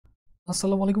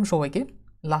আসসালামু আলাইকুম সবাইকে।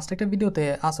 লাস্ট একটা ভিডিওতে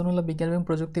আহসানুল্লাহ বিজ্ঞান এবং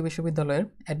প্রযুক্তি বিশ্ববিদ্যালয়ের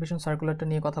অ্যাডমিশন সার্কুলারটা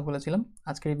নিয়ে কথা বলেছিলাম।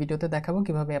 আজকের এই ভিডিওতে দেখাবো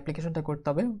কিভাবে অ্যাপ্লিকেশনটা করতে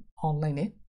হবে অনলাইনে।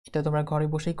 এটা তোমরা ঘরে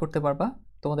বসেই করতে পারবা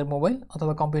তোমাদের মোবাইল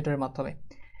অথবা কম্পিউটারের মাধ্যমে।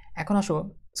 এখন আসো,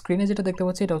 স্ক্রিনে যেটা দেখতে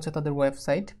পাচ্ছি এটা হচ্ছে তাদের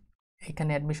ওয়েবসাইট।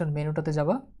 এখানে অ্যাডমিশন মেনুটাতে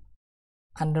যাবা,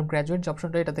 আন্ডার গ্র্যাজুয়েট যে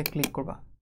অপশনটা এটাতে ক্লিক করবা।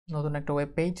 নতুন একটা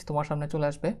ওয়েব পেজ তোমার সামনে চলে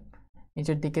আসবে।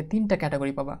 নিচের দিকে 3টা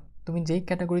ক্যাটাগরি পাবা। তুমি যেই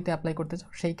ক্যাটাগরিতে অ্যাপ্লাই করতে চাও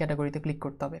সেই ক্যাটাগরিতে ক্লিক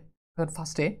করতে হবে। এবার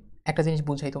ফার্স্টে একটা জিনিস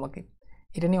বুঝাই তোমাকে,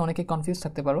 এটা নিয়ে অনেকে কনফিউজ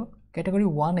থাকতে পারো। ক্যাটাগরি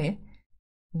 1-এ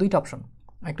 2টা অপশন,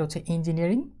 একটা হচ্ছে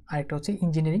ইঞ্জিনিয়ারিং আর একটা হচ্ছে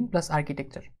ইঞ্জিনিয়ারিং প্লাস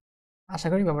আর্কিটেকচার। আশা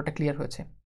করি ব্যাপারটা ক্লিয়ার হয়েছে।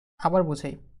 আবার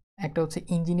বোঝাই, একটা হচ্ছে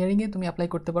ইঞ্জিনিয়ারিংয়ে তুমি অ্যাপ্লাই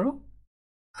করতে পারো,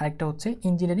 আরেকটা হচ্ছে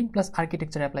ইঞ্জিনিয়ারিং প্লাস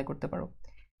আর্কিটেকচারে অ্যাপ্লাই করতে পারো।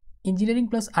 ইঞ্জিনিয়ারিং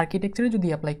প্লাস আর্কিটেকচারে যদি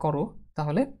অ্যাপ্লাই করো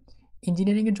তাহলে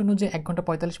ইঞ্জিনিয়ারিংয়ের জন্য যে 1 ঘন্টা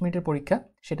 45 মিনিটের পরীক্ষা,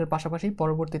 সেটার পাশাপাশি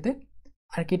পরবর্তীতে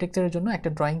আর্কিটেকচারের জন্য একটা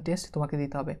ড্রয়িং টেস্ট তোমাকে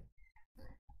দিতে হবে।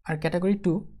 আর ক্যাটাগরি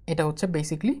 2 এটা হচ্ছে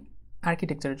বেসিকলি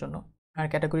আর্কিটেকচারের জন্য। আর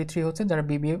ক্যাটাগরি 3 হচ্ছে যারা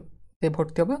বিবিএতে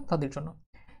ভর্তি হবে তাদের জন্য।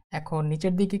 এখন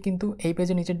নিচের দিকে কিন্তু এই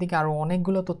পেজের নিচের দিকে আরও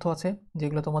অনেকগুলো তথ্য আছে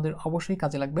যেগুলো তোমাদের অবশ্যই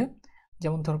কাজে লাগবে।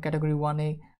 যেমন ধরো ক্যাটাগরি 1-এ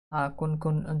কোন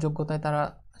কোন যোগ্যতায় তারা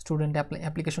স্টুডেন্ট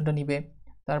অ্যাপ্লিকেশনটা নিবে,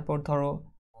 তারপর ধরো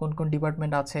কোন কোন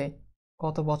ডিপার্টমেন্ট আছে,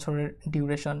 কত বছরের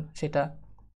ডিউরেশন সেটা,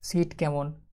 সিট কেমন।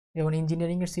 যেমন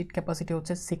ইঞ্জিনিয়ারিংয়ের সিট ক্যাপাসিটি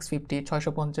হচ্ছে 650,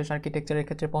 650, আর্কিটেকচারের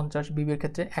ক্ষেত্রে 50, বিবিএর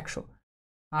ক্ষেত্রে 100।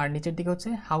 আর নিচের দিকে হচ্ছে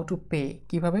হাউ টু পে,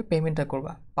 কীভাবে পেমেন্টটা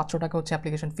করবা। 500 টাকা হচ্ছে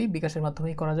অ্যাপ্লিকেশন ফি, বিকাশের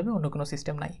মাধ্যমেই করা যাবে, অন্য কোনো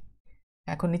সিস্টেম নাই।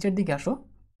 এখন নিচের দিকে আসো,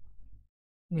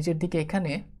 নিচের দিকে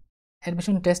এখানে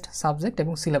অ্যাডমিশন টেস্ট সাবজেক্ট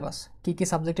এবং সিলেবাস, কী কী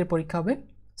সাবজেক্টের পরীক্ষা হবে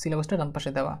সিলেবাসটা ডান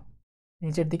পাশে দেওয়া।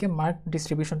 নিচের দিকে মার্ক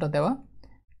ডিস্ট্রিবিউশনটা দেওয়া,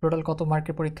 টোটাল কত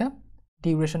মার্কের পরীক্ষা,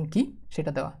 ডিউরেশন কি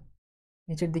সেটা দেওয়া।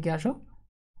 নিচের দিকে আসো,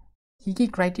 কী কী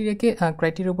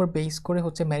ক্রাইটেরিয়ার উপর বেস করে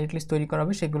হচ্ছে মেরিট লিস্ট তৈরি করা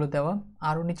হবে সেগুলো দেওয়া।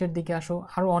 আরও নিচের দিকে আসো,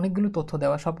 আরও অনেকগুলো তথ্য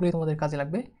দেওয়া, সবগুলোই তোমাদের কাজে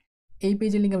লাগবে। এই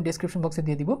পেজের লিঙ্ক আমি ডিসক্রিপশন বক্সে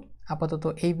দিয়ে দিব। আপাতত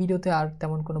এই ভিডিওতে আর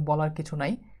তেমন কোনো বলার কিছু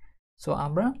নাই। সো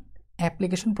আমরা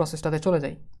অ্যাপ্লিকেশন প্রসেসটাতে চলে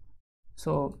যাই।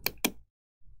 সো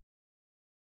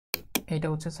এইটা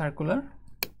হচ্ছে সার্কুলার,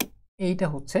 এইটা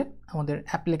হচ্ছে আমাদের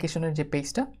অ্যাপ্লিকেশনের যে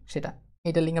পেজটা সেটা।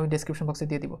 এইটার লিঙ্ক আমি ডিসক্রিপশন বক্সে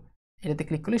দিয়ে দিব। এটাতে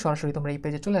ক্লিক করলে সরাসরি তোমরা এই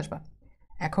পেজে চলে আসবা।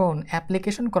 এখন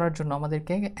অ্যাপ্লিকেশন করার জন্য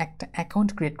আমাদেরকে একটা অ্যাকাউন্ট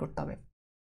ক্রিয়েট করতে হবে।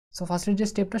 সো ফার্স্টের যে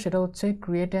স্টেপটা সেটা হচ্ছে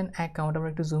ক্রিয়েট অ্যান অ্যাকাউন্ট। আমরা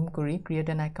একটু জুম করি, create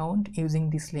an account using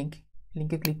this link.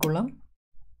 লিঙ্কে ক্লিক করলাম।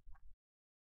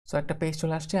 সো একটা পেজ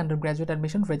চলে আসছে, আন্ডার গ্র্যাজুয়েট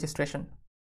অ্যাডমিশন রেজিস্ট্রেশন।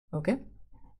 ওকে,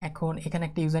 এখন এখানে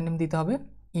একটা ইউজার নেম দিতে হবে,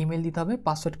 ইমেল দিতে হবে,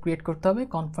 পাসওয়ার্ড ক্রিয়েট করতে হবে,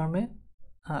 কনফার্মে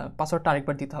পাসওয়ার্ডটা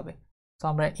আরেকবার দিতে হবে। তো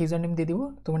আমরা ইউজার নেম দিয়ে দিব,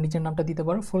 তোমার নিজের নামটা দিতে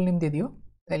পারো, ফুল নেম দিয়ে দিও,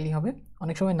 তাইলেই হবে।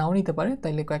 অনেক সময় নাও নিতে পারে,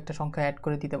 তাইলে কয়েকটা সংখ্যা অ্যাড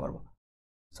করে দিতে পারবো।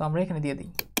 সো আমরা এখানে দিয়ে দিই।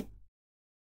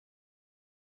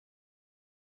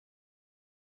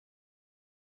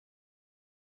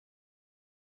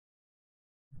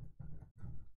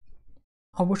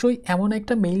 অবশ্যই এমন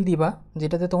একটা মেইল দিবা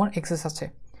যেটাতে তোমার অ্যাক্সেস আছে।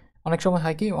 অনেক সময়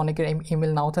হয় কি, অনেকের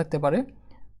ইমেল নাও থাকতে পারে।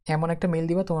 এমন একটা মেইল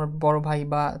দিবা তোমার বড় ভাই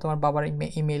বা তোমার বাবার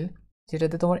ইমেল,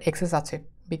 যেটাতে তোমার অ্যাক্সেস আছে,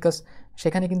 বিকজ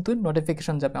সেখানে কিন্তু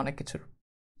নোটিফিকেশন যাবে অনেক কিছুর।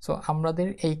 সো আমাদের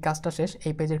এই কাজটা শেষ,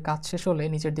 এই পেজের কাজ শেষ হলে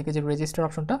নিচের দিকে যে রেজিস্টার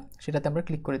অপশনটা সেটাতে আমরা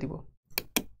ক্লিক করে দিব।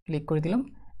 ক্লিক করে দিলাম।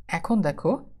 এখন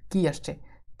দেখো কি আসছে,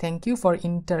 thank you for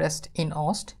interest in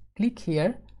অস্ট, click here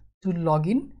two log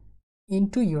in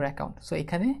into your account. So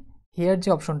এখানে হিয়ার যে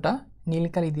অপশনটা নীল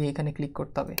কালি দিয়ে এখানে ক্লিক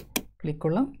করতে হবে। ক্লিক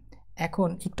করলাম। এখন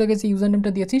একটু আগে যে ইউজার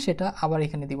নেমটা দিয়েছি সেটা আবার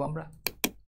এখানে দিব আমরা।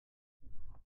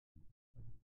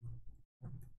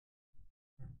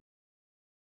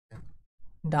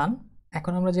 ডান।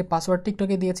 এখন আমরা যে পাসওয়ার্ড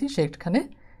টিকটকে দিয়েছি সেখানে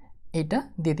এইটা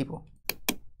দিয়ে দিব।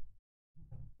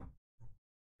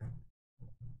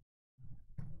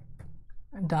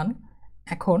 ডান।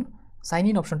 এখন সাইন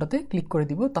ইন অপশনটাতে ক্লিক করে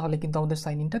দিব, তাহলে কিন্তু আমাদের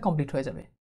সাইন ইনটা কমপ্লিট হয়ে যাবে।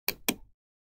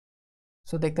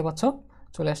 সো দেখতে পাচ্ছ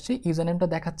চলে আসছে, ইউজার নেমটা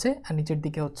দেখাচ্ছে আর নিচের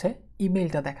দিকে হচ্ছে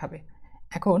ইমেইলটা দেখাবে।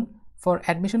 এখন for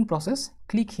admission process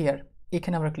click here,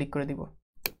 এখানে আমরা ক্লিক করে দিব।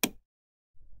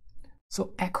 সো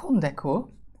এখন দেখো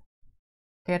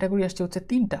ক্যাটাগরি আসছে হচ্ছে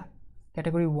 3টা,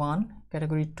 ক্যাটাগরি 1,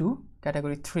 ক্যাটাগরি 2,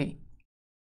 ক্যাটাগরি 3।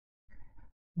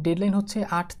 ডেডলাইন হচ্ছে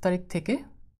 8 তারিখ থেকে,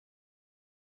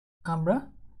 আমরা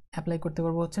অ্যাপ্লাই করতে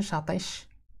পারবো হচ্ছে 27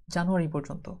 জানুয়ারি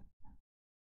পর্যন্ত।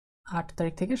 8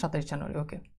 তারিখ থেকে 27 জানুয়ারি।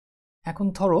 ওকে, এখন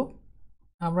ধরো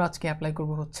আমরা আজকে অ্যাপ্লাই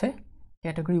করব হচ্ছে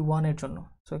ক্যাটাগরি 1-এর জন্য।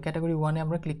 সো ক্যাটাগরি 1-এ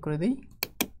আমরা ক্লিক করে দিই।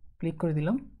 ক্লিক করে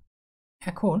দিলাম।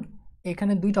 এখন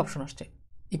এখানে 2টা অপশন আসছে,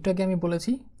 একটু আগে আমি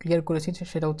বলেছি, ক্লিয়ার করেছি,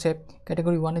 সেটা হচ্ছে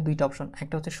ক্যাটাগরি 1-এ 2টা অপশন,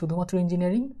 একটা হচ্ছে শুধুমাত্র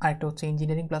ইঞ্জিনিয়ারিং আর একটা হচ্ছে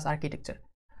ইঞ্জিনিয়ারিং প্লাস আর্কিটেকচার।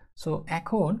 সো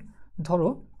এখন ধরো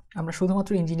আমরা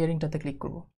শুধুমাত্র ইঞ্জিনিয়ারিংটাতে ক্লিক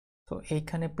করব। তো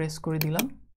এইখানে প্রেস করে দিলাম।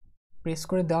 প্রেস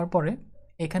করে দেওয়ার পরে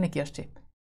এখানে কি আসছে,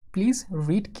 please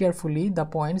read carefully the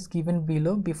points given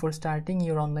below before starting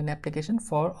your online application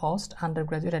for অস্ট under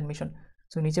graduate admission.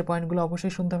 So নিচের পয়েন্টগুলো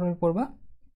অবশ্যই সুন্দরভাবে পড়বা,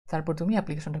 তারপর তুমি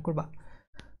অ্যাপ্লিকেশনটা করবা।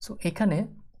 সো এখানে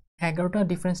 11টা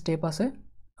ডিফারেন্ট স্টেপ আছে,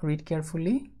 রিড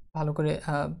কেয়ারফুলি ভালো করে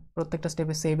প্রত্যেকটা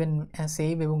স্টেপে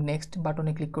সেভ এবং নেক্সট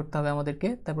বাটনে ক্লিক করতে হবে আমাদেরকে।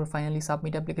 তারপর ফাইনালি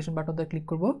সাবমিট অ্যাপ্লিকেশন বাটনটা ক্লিক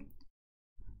করব।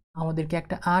 আমাদেরকে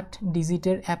একটা 8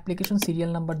 ডিজিটের অ্যাপ্লিকেশন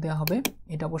সিরিয়াল নাম্বার দেওয়া হবে,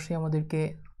 এটা অবশ্যই আমাদেরকে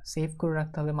সেভ করে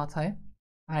রাখতে হবে মাথায়।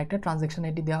 আর একটা ট্রানজ্যাকশন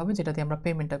আইডি দেওয়া হবে যেটাতে আমরা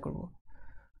পেমেন্টটা করব।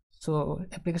 সো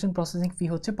অ্যাপ্লিকেশন প্রসেসিং ফি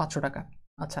হচ্ছে 500 টাকা।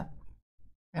 আচ্ছা,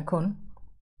 এখন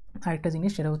আরেকটা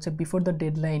জিনিস, সেটা হচ্ছে বিফোর দ্য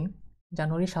ডেডলাইন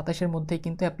জানুয়ারি 27-এর মধ্যেই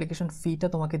কিন্তু অ্যাপ্লিকেশন ফিটা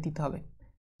তোমাকে দিতে হবে।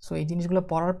 সো এই জিনিসগুলো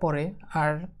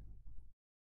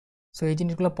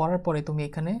পড়ার পরে তুমি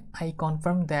এখানে I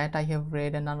confirm that I have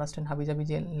read and understand হাবিজাবি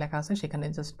যে লেখা আছে সেখানে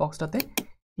জাস্ট বক্সটাতে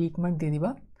টিক মার্ক দিয়ে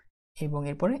দিবা এবং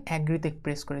এরপরে অ্যাগ্রিতে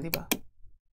প্রেস করে দিবা।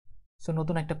 সো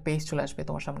নতুন একটা পেজ চলে আসবে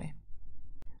তোমার সামনে।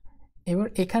 এবার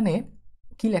এখানে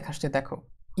কি লেখা আসছে দেখো,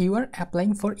 you are applying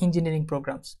for engineering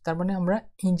programs, তার মানে আমরা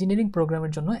ইঞ্জিনিয়ারিং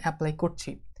প্রোগ্রামের জন্য অ্যাপ্লাই করছি।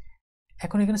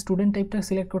 এখন এখানে স্টুডেন্ট টাইপটা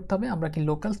সিলেক্ট করতে হবে, আমরা কি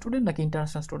লোকাল স্টুডেন্ট নাকি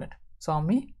ইন্টারন্যাশনাল স্টুডেন্ট। সো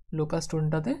আমি লোকাল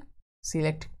স্টুডেন্টটাতে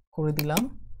সিলেক্ট করে দিলাম।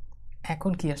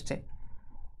 এখন কি আসছে,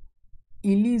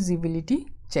 এলিজিবিলিটি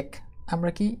চেক,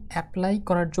 আমরা কি অ্যাপ্লাই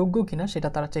করার যোগ্য কিনা সেটা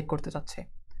তারা চেক করতে চাচ্ছে।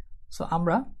 সো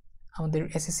আমরা আমাদের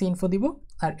এসএসসি ইনফো দিব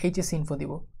আর এইচএসসি ইনফো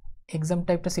দিব। এক্সাম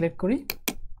টাইপটা সিলেক্ট করি,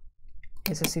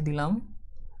 এসএসসি দিলাম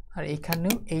আর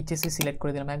এখানেও এইচএসসি সিলেক্ট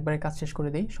করে দিলাম, একবারে কাজ শেষ করে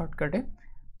দিই শর্টকাটে।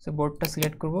 সো বোর্ডটা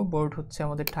সিলেক্ট করব, বোর্ড হচ্ছে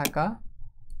আমাদের ঢাকা,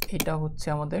 এটা হচ্ছে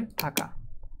আমাদের ঢাকা।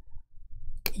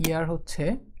 ইয়ার হচ্ছে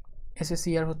এসএসসি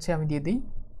ইয়ার হচ্ছে আমি দিয়ে দিই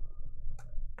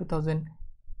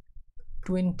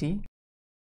 2020।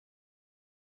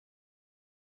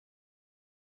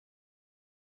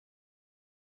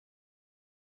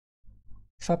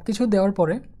 সব কিছু দেওয়ার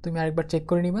পরে তুমি আরেকবার চেক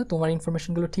করে নিবা তোমার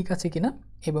ইনফরমেশনগুলো ঠিক আছে কিনা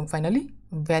এবং ফাইনালি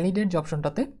ভ্যালিডেট যে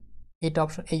অপশনটাতে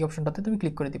এই অপশনটাতে তুমি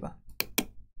ক্লিক করে দিবা।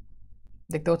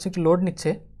 দেখতে পাচ্ছ একটু লোড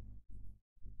নিচ্ছে।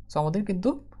 সো আমাদের কিন্তু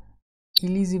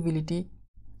এলিজিবিলিটি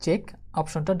চেক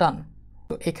অপশনটা ডান।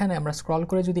 তো এখানে আমরা স্ক্রল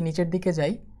করে যদি নিচের দিকে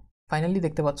যাই, ফাইনালি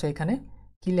দেখতে পাচ্ছ এখানে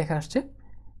কি লেখা আসছে,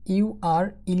 you are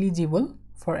eligible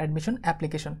for admission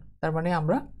application, তার মানে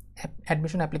আমরা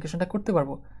অ্যাডমিশন অ্যাপ্লিকেশনটা করতে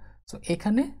পারবো। সো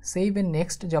এখানে সেভ এন্ড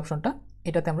নেক্সট যে অপশনটা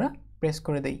এটাতে আমরা প্রেস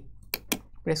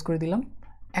করে দিলাম।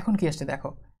 এখন কি আসছে দেখো,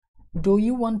 do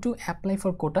you want to apply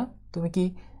for কোটা, তুমি কি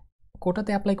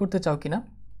কোটাতে অ্যাপ্লাই করতে চাও কিনা।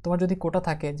 তোমার যদি কোটা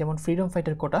থাকে, যেমন ফ্রিডম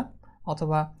ফাইটার কোটা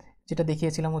অথবা যেটা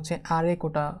দেখিয়েছিলাম হচ্ছে আরএ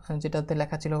কোটা, যেটাতে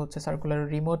লেখা ছিল হচ্ছে circular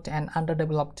remote and under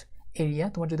developed area,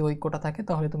 তোমার যদি ওই কোটা থাকে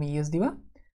তাহলে তুমি ইয়েস দিবা,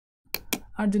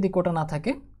 আর যদি কোটা না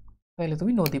থাকে তাহলে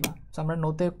তুমি নো দিবা। সো আমরা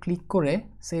নোতে ক্লিক করে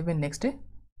সেভ এন্ড নেক্সটে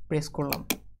প্রেস করলাম।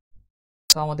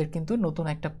 তো আমাদের কিন্তু নতুন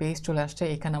একটা পেজ চলে আসছে।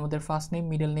 এখানে আমাদের first name,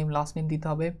 middle name, last name দিতে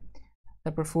হবে,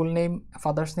 তারপর full name,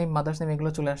 father's name, mother's name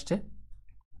এগুলো চলে আসছে।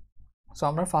 সো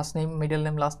আমরা first name, middle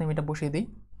name, last name এটা বসিয়ে দিই।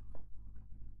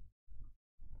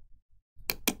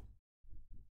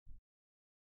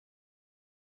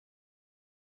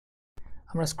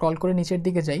 আমরা স্ক্রল করে নিচের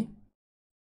দিকে যাই,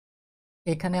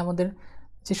 এখানে আমাদের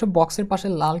যেসব বক্সের পাশে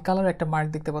লাল কালার একটা মার্ক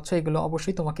দেখতে পাচ্ছ এগুলো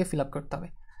অবশ্যই তোমাকে ফিল আপ করতে হবে।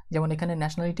 যেমন এখানে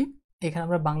ন্যাশনালিটি, এখানে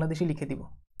আমরা বাংলাদেশি লিখে দিব।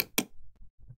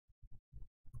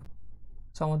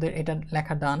 সো আমাদের এটা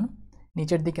লেখা ডান।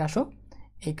 নিচের দিকে আসো,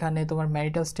 এখানে তোমার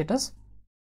ম্যারিটাল স্ট্যাটাস,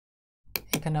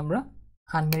 এখানে আমরা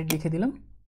আনম্যারিড লিখে দিলাম,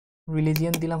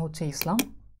 রিলিজিয়ান দিলাম হচ্ছে ইসলাম।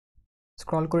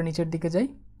 স্ক্রল করে নিচের দিকে যাই,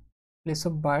 প্লেস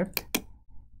অফ বার্থ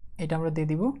এটা আমরা দিয়ে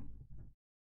দিব,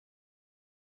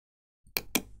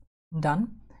 ডান।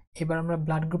 এবার আমরা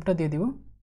ব্লাড গ্রুপটা দিয়ে দিব,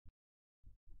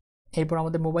 এরপর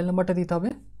আমাদের মোবাইল নাম্বারটা দিতে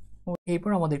হবে।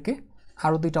 এরপর আমাদেরকে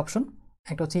আরও দুইটা অপশন,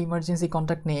 একটা হচ্ছে ইমার্জেন্সি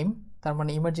কন্ট্যাক্ট নেম, তার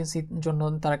মানে ইমার্জেন্সির জন্য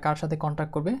তারা কার সাথে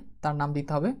কন্ট্যাক্ট করবে তার নাম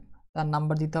দিতে হবে, তার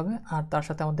নাম্বার দিতে হবে, আর তার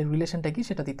সাথে আমাদের রিলেশনটা কি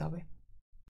সেটা দিতে হবে।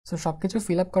 সো সব কিছু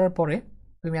ফিল আপ করার পরে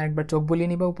তুমি আরেকবার চোখ বুলিয়ে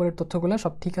নিবা উপরের তথ্যগুলো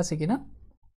সব ঠিক আছে কিনা।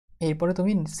 এরপরে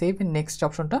তুমি সেভ এন্ড নেক্সট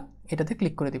অপশনটা এটাতে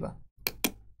ক্লিক করে দিবা।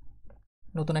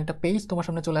 নতুন একটা পেজ তোমার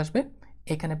সামনে চলে আসবে,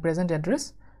 এখানে প্রেজেন্ট অ্যাড্রেস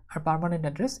আর পার্মানেন্ট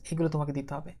অ্যাড্রেস এগুলো তোমাকে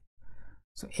দিতে হবে।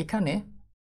 সো এখানে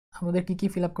আমাদের কি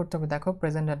ফিল আপ করতে হবে দেখো,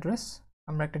 প্রেজেন্ট অ্যাড্রেস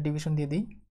আমরা একটা ডিভিশন দিয়ে দিই।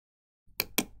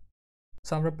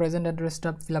 সো আমরা প্রেজেন্ট অ্যাড্রেসটা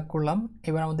ফিল আপ করলাম।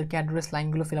 এবার আমাদেরকে অ্যাড্রেস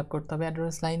লাইনগুলো ফিল আপ করতে হবে।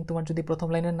 অ্যাড্রেস লাইন তোমার যদি প্রথম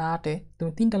লাইনে না আটে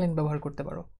তুমি 3টা লাইন ব্যবহার করতে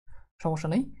পারো, সমস্যা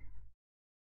নেই।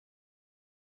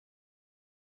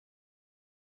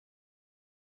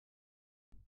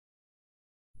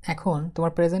 এখন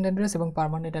তোমার প্রেজেন্ট অ্যাড্রেস এবং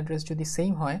পার্মানেন্ট অ্যাড্রেস যদি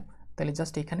সেম হয় তাহলে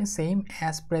জাস্ট এখানে সেম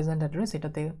অ্যাজ প্রেজেন্ট অ্যাড্রেস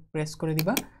এটাতে প্রেস করে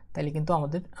দিবা, তাহলে কিন্তু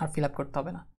আমাদের আর ফিল আপ করতে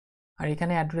হবে না। আর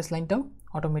এখানে অ্যাড্রেস লাইনটাও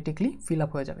অটোমেটিকলি ফিল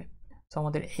আপ হয়ে যাবে। সো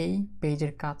আমাদের এই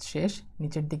পেজের কাজ শেষ।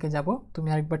 নিচের দিকে যাব, তুমি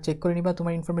আরেকবার চেক করে নিবা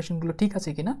তোমার ইনফরমেশনগুলো ঠিক আছে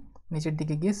কিনা। নিচের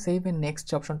দিকে গিয়ে সেভ এন্ড নেক্সট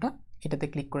যে অপশনটা, এটাতে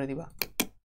ক্লিক করে দিবা।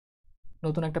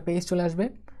 নতুন একটা পেজ চলে আসবে।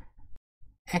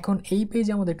 এখন এই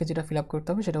পেজে আমাদেরকে যেটা ফিল আপ করতে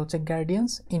হবে সেটা হচ্ছে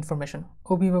গার্ডিয়ানস ইনফরমেশন,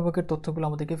 অভিভাবকের তথ্যগুলো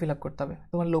আমাদেরকে ফিল আপ করতে হবে।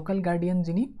 তোমার লোকাল গার্ডিয়ান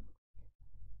যিনি,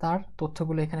 তার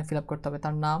তথ্যগুলো এখানে ফিল আপ করতে হবে।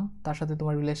 তার নাম, তার সাথে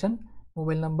তোমার রিলেশন,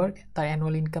 মোবাইল নাম্বার, তার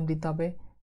অ্যানুয়াল ইনকাম দিতে হবে,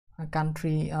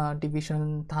 কান্ট্রি, ডিভিশন,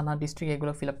 থানা, ডিস্ট্রিক্ট,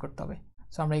 এগুলো ফিল আপ করতে হবে।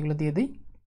 সো আমরা এগুলো দিয়ে দিই।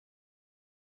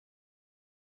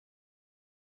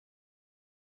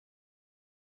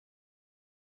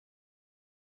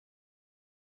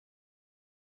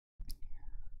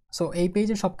 সো এই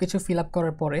পেজে সব কিছু ফিল আপ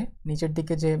করার পরে নিচের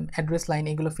দিকে যে অ্যাড্রেস লাইন,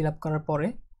 এগুলো ফিল আপ করার পরে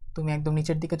তুমি একদম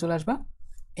নিচের দিকে চলে আসবা।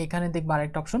 এখানে দেখবা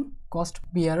আরেকটা option, cost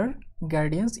bearer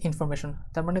guardians information.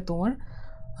 তার মানে তোমার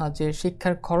যে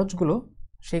শিক্ষার খরচগুলো,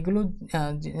 সেগুলো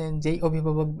যেই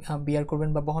অভিভাবক বিয়ার করবেন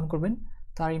বা বহন করবেন,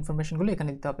 তার ইনফরমেশনগুলো এখানে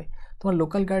দিতে হবে। তোমার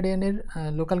লোকাল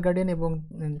গার্ডিয়ান এবং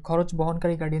খরচ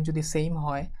বহনকারী গার্ডিয়ান যদি সেম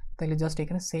হয়, তাহলে জাস্ট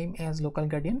এখানে same as local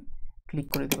guardian click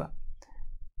করে দেবা।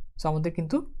 সো আমাদের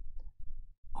কিন্তু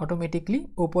অটোমেটিকলি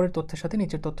উপরের তথ্যের সাথে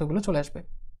নিচের তথ্যগুলো চলে আসবে।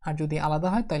 আর যদি আলাদা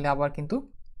হয় তাহলে আবার কিন্তু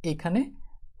এখানে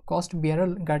কস্ট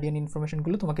বিয়ারার গার্ডিয়ান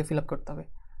ইনফরমেশনগুলো তোমাকে ফিল আপ করতে হবে।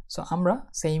 সো আমরা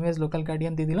সেম এজ লোকাল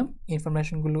গার্ডিয়ান দিয়ে দিলাম,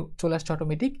 ইনফরমেশনগুলো চলে আসছে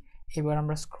অটোমেটিক। এবার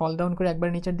আমরা স্ক্রল ডাউন করে একবার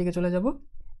নিচের দিকে চলে যাব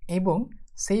এবং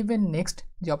সেভ এন্ড নেক্সট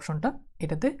যে অপশনটা,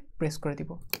 এটাতে প্রেস করে দিব।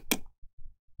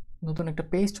 নতুন একটা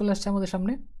পেজ চলে আসছে আমাদের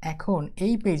সামনে। এখন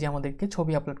এই পেজে আমাদেরকে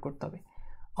ছবি আপলোড করতে হবে।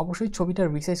 অবশ্যই ছবিটা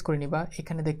রিসাইজ করে নিবা।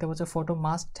 এখানে দেখতে পাচ্ছ photo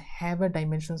must have a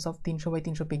dimensions of 300 ×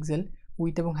 300 pixel,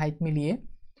 with এবং হাইট মিলিয়ে।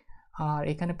 আর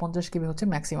এখানে 50 KB হচ্ছে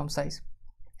ম্যাক্সিমাম সাইজ।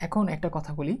 এখন একটা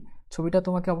কথা বলি, ছবিটা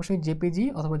তোমাকে অবশ্যই জেপিজি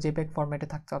অথবা জেপ্যাগ ফরম্যাটে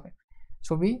থাকতে হবে।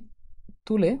 ছবি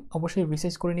তুলে অবশ্যই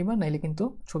রিসাইজ করে নিবা, নাইলে কিন্তু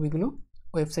ছবিগুলো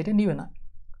ওয়েবসাইটে নিবে না।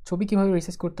 ছবি কীভাবে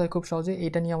রিসাইজ করতে হয় খুব সহজে,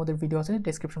 এটা নিয়ে আমাদের ভিডিও আছে,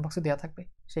 ডেসক্রিপশন বক্সে দেওয়া থাকবে,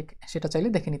 সেটা চাইলে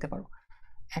দেখে নিতে পারো।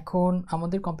 এখন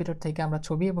আমাদের কম্পিউটার থেকে আমরা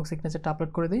ছবি এবং সিগনেচারটা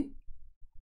আপলোড করে দিই।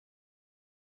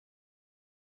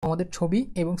 আমাদের ছবি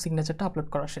এবং সিগনেচারটা আপলোড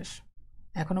করা শেষ।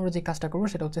 এখন আমরা যে কাজটা করবো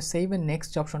সেটা হচ্ছে সেভ এন্ড নেক্সট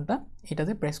যে অপশনটা,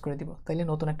 এটাতে প্রেস করে দিব। তাইলে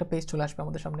নতুন একটা পেজ চলে আসবে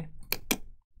আমাদের সামনে।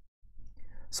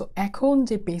 সো এখন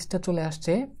যে পেজটা চলে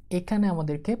আসছে, এখানে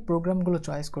আমাদেরকে প্রোগ্রামগুলো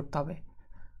চয়েস করতে হবে।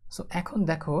 সো এখন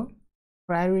দেখো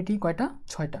প্রায়োরিটি কয়টা,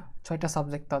 6টা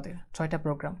সাবজেক্ট, তাদের 6টা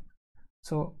প্রোগ্রাম।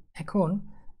 সো এখন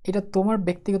এটা তোমার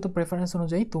ব্যক্তিগত প্রেফারেন্স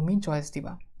অনুযায়ী তুমি চয়েস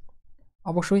দিবা।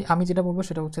 অবশ্যই আমি যেটা বলবো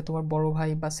সেটা হচ্ছে তোমার বড় ভাই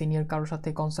বা সিনিয়র কারোর সাথে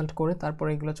কনসাল্ট করে তারপরে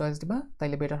এগুলো চয়েস দিবা,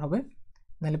 তাইলে বেটার হবে,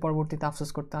 নাহলে পরবর্তীতে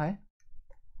আফসোস করতে হয়।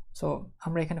 সো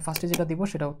আমরা এখানে ফার্স্টে যেটা দিব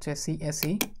সেটা হচ্ছে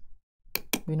সিএসই,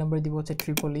 2 নম্বরে দিব হচ্ছে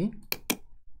ট্রিপলি,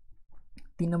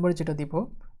 3 নম্বরে যেটা দিব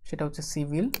সেটা হচ্ছে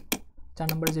সিভিল, 4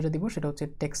 নম্বরে যেটা দিব সেটা হচ্ছে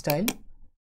টেক্সটাইল,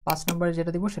 5 নম্বরে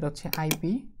যেটা দিব সেটা হচ্ছে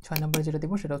আইপি, 6 নম্বরে যেটা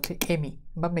দিব সেটা হচ্ছে এমই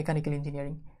বা মেকানিক্যাল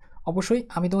ইঞ্জিনিয়ারিং। অবশ্যই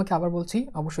আমি তোমাকে আবার বলছি,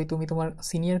 অবশ্যই তুমি তোমার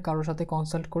সিনিয়র কারোর সাথে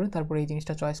কনসাল্ট করে তারপরে এই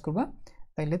জিনিসটা চয়েস করবা,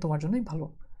 তাইলে তোমার জন্যই ভালো।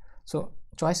 সো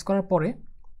চয়েস করার পরে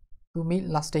তুমি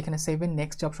লাস্টে এখানে সেভ এন্ড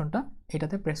নেক্সট যে অপশনটা,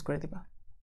 এটাতে প্রেস করে দিবা।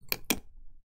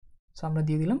 সো আমরা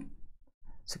দিয়ে দিলাম।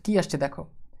 সো কি আসছে দেখো,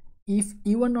 if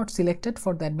you are not selected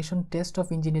for the admission test of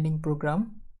engineering programme,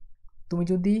 তুমি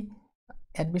যদি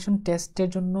অ্যাডমিশন টেস্টের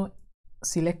জন্য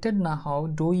সিলেক্টেড না হও,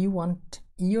 do you want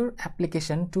your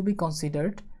application to be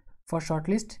considered for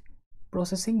shortlist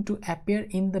processing to appear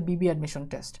in the Bibi admission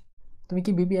test. তুমি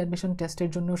কি বিবি admission টেস্টের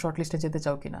জন্য শর্টলিস্টে যেতে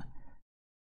চাও কিনা?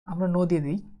 আমরা নো দিয়ে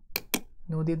দিই,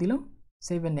 নো দিয়ে দিলাম,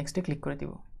 সেভ এন্ড নেক্সটে ক্লিক করে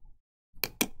দিব।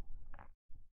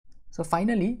 সো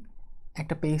ফাইনালি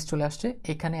একটা পেজ চলে আসছে।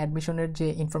 এখানে অ্যাডমিশনের যে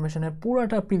ইনফরমেশনের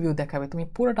পুরোটা প্রিভিউ দেখাবে, তুমি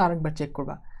পুরোটা আরেকবার চেক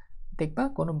করবা, দেখবা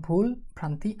কোনো ভুল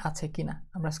ভ্রান্তি আছে কিনা।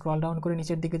 আমরা স্ক্রল ডাউন করে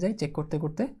নিচের দিকে যাই, চেক করতে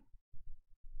করতে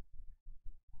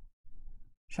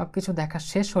সব কিছু দেখা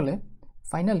শেষ হলে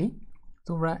ফাইনালি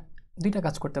তোমরা 2টা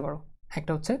কাজ করতে পারো।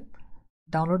 একটা হচ্ছে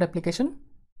ডাউনলোড অ্যাপ্লিকেশন,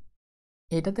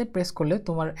 এটাতে প্রেস করলে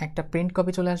তোমার একটা প্রিন্ট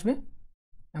কপি চলে আসবে।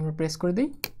 আমরা প্রেস করে দিই,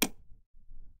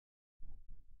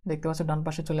 দেখতে পাচ্ছ ডান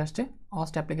পাশে চলে আসছে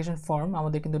অস্ট অ্যাপ্লিকেশন ফর্ম,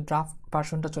 আমাদের কিন্তু ড্রাফট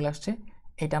ভার্সনটা চলে আসছে।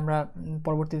 এটা আমরা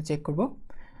পরবর্তীতে চেক করব।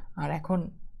 আর এখন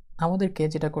আমাদেরকে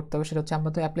যেটা করতে হবে সেটা হচ্ছে আমরা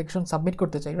তো অ্যাপ্লিকেশন সাবমিট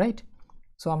করতে চাই, রাইট?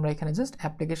 সো আমরা এখানে জাস্ট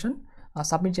অ্যাপ্লিকেশন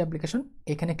সাবমিট যে অ্যাপ্লিকেশন,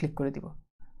 এখানে ক্লিক করে দিব।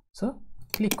 সো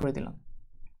ক্লিক করে দিলাম,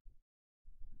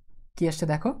 কি আসছে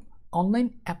দেখো, online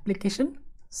application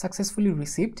successfully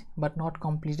received but not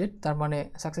completed. তার মানে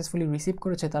সাকসেসফুলি রিসিভ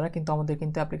করেছে তারা, কিন্তু আমাদের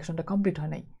কিন্তু অ্যাপ্লিকেশনটা কমপ্লিট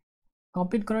হয় নাই।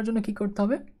 কমপ্লিট করার জন্য কি করতে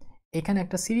হবে, এখানে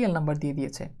একটা সিরিয়াল নাম্বার দিয়ে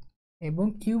দিয়েছে এবং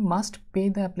you must pay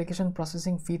the application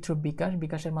processing fee through বিকাশ,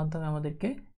 বিকাশের মাধ্যমে আমাদেরকে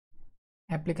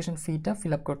অ্যাপ্লিকেশন ফিটা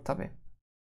ফিল আপ করতে হবে।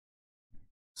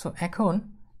 সো এখন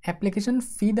অ্যাপ্লিকেশন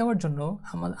ফি দেওয়ার জন্য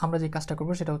আমরা যে কাজটা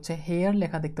করবো সেটা হচ্ছে হেয়ার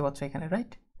লেখা দেখতে পাচ্ছ এখানে,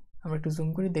 রাইট? আমরা একটু জুম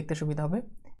করি, দেখতে সুবিধা হবে।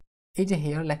 এই যে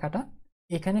হেয়ার লেখাটা,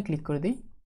 এখানে ক্লিক করে দিই।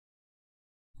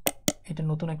 এটা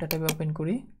নতুন একটা ট্যাবে ওপেন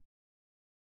করি।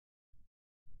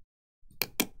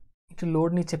 একটু লোড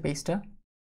নিচ্ছে পেজটা।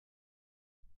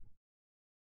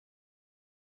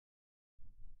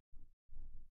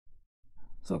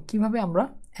 সো কিভাবে আমরা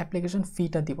অ্যাপ্লিকেশন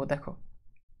ফিটা দিব দেখো,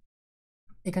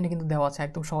 এখানে কিন্তু দেওয়া আছে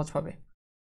একদম সহজভাবে।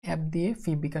 অ্যাপ দিয়ে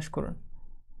ফি বিকাশ করুন।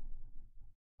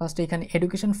 ফার্স্টে এখানে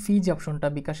এডুকেশন ফি যে অপশনটা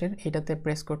বিকাশের, এটাতে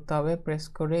প্রেস করতে হবে। প্রেস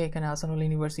করে এখানে আহসানুল্লাহ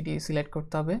ইউনিভার্সিটি সিলেক্ট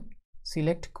করতে হবে।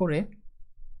 সিলেক্ট করে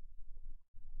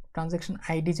ট্রানজ্যাকশন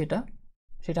আইডি যেটা,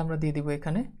 সেটা আমরা দিয়ে দিব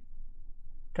এখানে।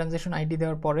 ট্রানজ্যাকশন আইডি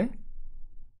দেওয়ার পরে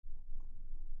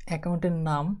অ্যাকাউন্টের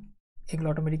নাম, এগুলো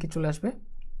অটোমেটিকই চলে আসবে।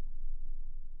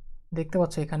 দেখতে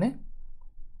পাচ্ছ এখানে,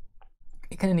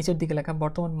 এখানে নিচের দিকে লেখা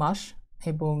বর্তমান মাস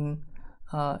এবং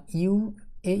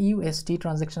AUST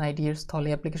ট্রানজ্যাকশন আইডি এর স্থলে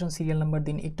অ্যাপ্লিকেশন সিরিয়াল নাম্বার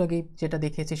দিন। একটু আগে যেটা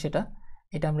দেখিয়েছি সেটা,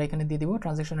 এটা আমরা এখানে দিয়ে দিব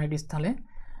ট্রানজ্যাকশন আইডি স্থলে,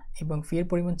 এবং ফি এর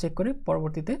পরিমাণ চেক করে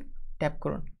পরবর্তীতে ট্যাপ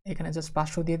করুন। এখানে জাস্ট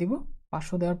 500 দিয়ে দিব।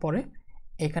 500 দেওয়ার পরে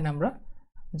এখানে আমরা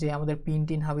যে আমাদের পিন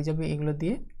টিন হাবি যাবে এগুলো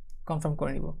দিয়ে কনফার্ম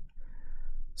করে নিব।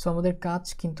 সো আমাদের কাজ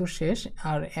কিন্তু শেষ।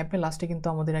 আর অ্যাপে লাস্টে কিন্তু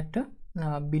আমাদের একটা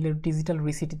বিলের ডিজিটাল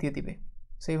রিসিট দিয়ে দিবে।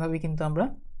 সো এইভাবেই কিন্তু আমরা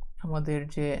আমাদের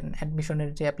যে অ্যাডমিশনের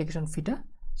যে অ্যাপ্লিকেশন ফিটা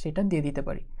সেটা দিয়ে দিতে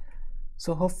পারি।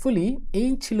 সো হোপফুলি এই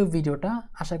ছিল ভিডিওটা।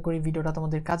 আশা করি ভিডিওটা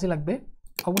তোমাদের কাজে লাগবে।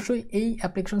 অবশ্যই এই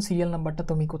অ্যাপ্লিকেশন সিরিয়াল নাম্বারটা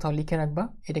তুমি কোথাও লিখে রাখবা,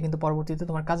 এটা কিন্তু পরবর্তীতে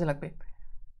তোমার কাজে লাগবে।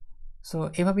 সো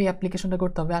এভাবেই অ্যাপ্লিকেশনটা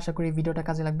করতে হবে। আশা করি ভিডিওটা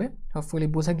কাজে লাগবে। হোপফুলি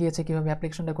বোঝা গিয়েছে কীভাবে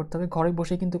অ্যাপ্লিকেশনটা করতে হবে। ঘরে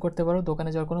বসে কিন্তু করতে পারো, দোকানে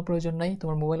যাওয়ার কোনো প্রয়োজন নাই।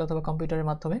 তোমার মোবাইল অথবা কম্পিউটারের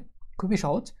মাধ্যমে খুবই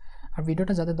সহজ। আর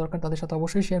ভিডিওটা যাদের দরকার তাদের সাথে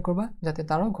অবশ্যই শেয়ার করবা, যাতে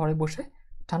তারাও ঘরে বসে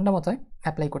ঠান্ডা মাথায়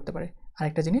অ্যাপ্লাই করতে পারে।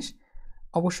 আরেকটা জিনিস,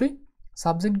 অবশ্যই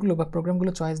সাবজেক্টগুলো বা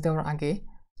প্রোগ্রামগুলো চয়েস দেওয়ার আগে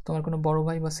তোমার কোনো বড়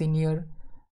ভাই বা সিনিয়র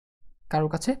কারোর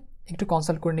কাছে একটু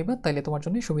কনসাল্ট করে নিবা, তাইলে তোমার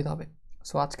জন্যই সুবিধা হবে।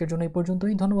 সো আজকের জন্য এই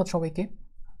পর্যন্তই। ধন্যবাদ সবাইকে।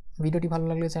 ভিডিওটি ভালো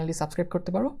লাগলে চ্যানেলটি সাবস্ক্রাইব করতে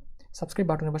পারো। সাবস্ক্রাইব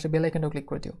বাটনের পাশে বেল আইকনটাও ক্লিক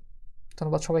করে দিও।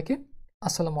 ধন্যবাদ সবাইকে।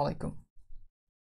 আসসালামু আলাইকুম।